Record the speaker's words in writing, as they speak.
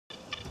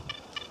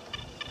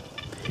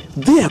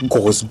There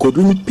goes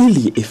Godwin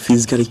Pili, a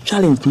physically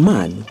challenged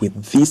man with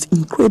this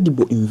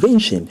incredible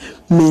invention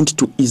meant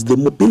to ease the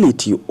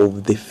mobility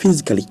of the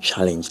physically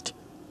challenged.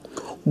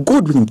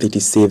 Godwin,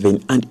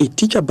 37, and a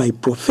teacher by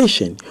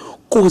profession,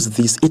 calls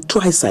this a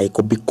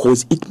tricycle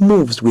because it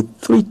moves with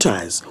 3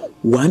 tires,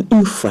 one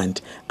in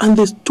front and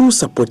the 2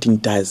 supporting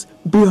tires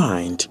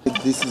behind.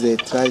 This is a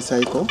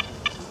tricycle.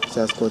 It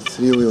has got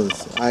 3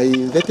 wheels. I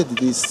invented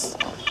this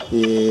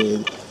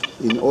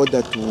in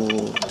order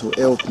to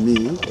help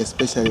me,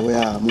 especially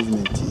where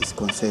movement is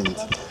concerned.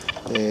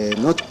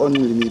 Not only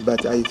me,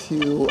 but I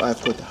feel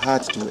I've got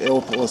heart to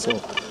help also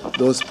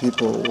those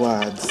people who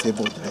are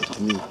disabled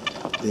like me.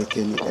 They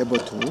can be able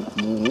to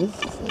move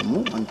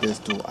from one place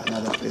to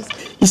another place.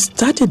 It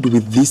started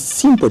with this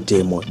simple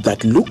demo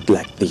that looked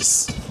like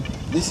this.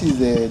 This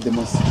is a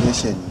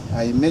demonstration.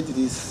 I made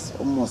this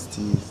almost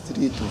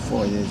 3 to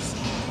 4 years.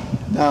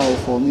 Now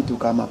for me to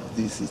come up with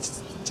this,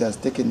 it's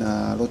just taken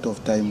a lot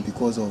of time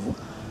because of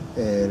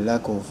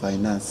lack of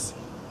finance.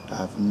 I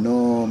have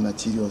no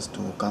materials to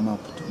come up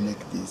to make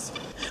this.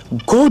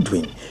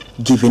 Godwin,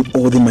 given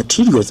all the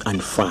materials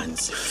and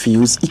funds,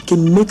 feels he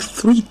can make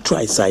 3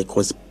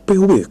 tricycles per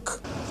week.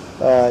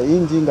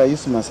 Injinga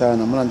yisuma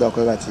sana mulanda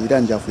wakwegati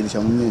iranja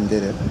kufilisha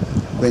munyendere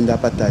kwenda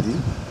patali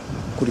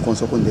kuli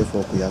konsoko ndefu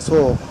okuya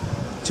so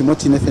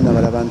chimoti nefe na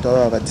balabantu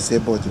aba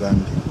disabled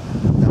bambi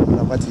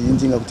namuna kwati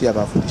injinga kuti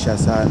abafundisha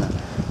sana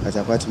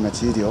kacha kwati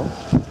material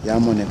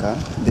yamoneka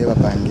ndeba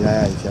pangira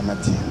ya ifya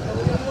matinga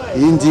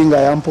injinga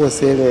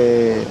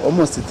yamposele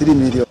almost 3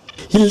 million.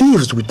 He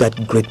lives with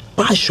that great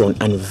passion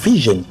and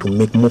vision to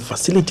make more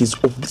facilities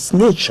of this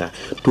nature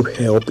to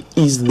help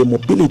ease the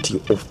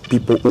mobility of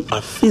people who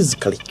are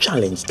physically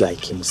challenged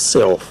like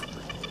himself.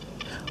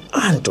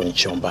 Anton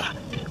Chomba,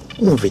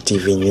 Muvi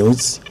TV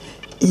News,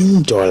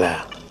 in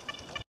Dollar.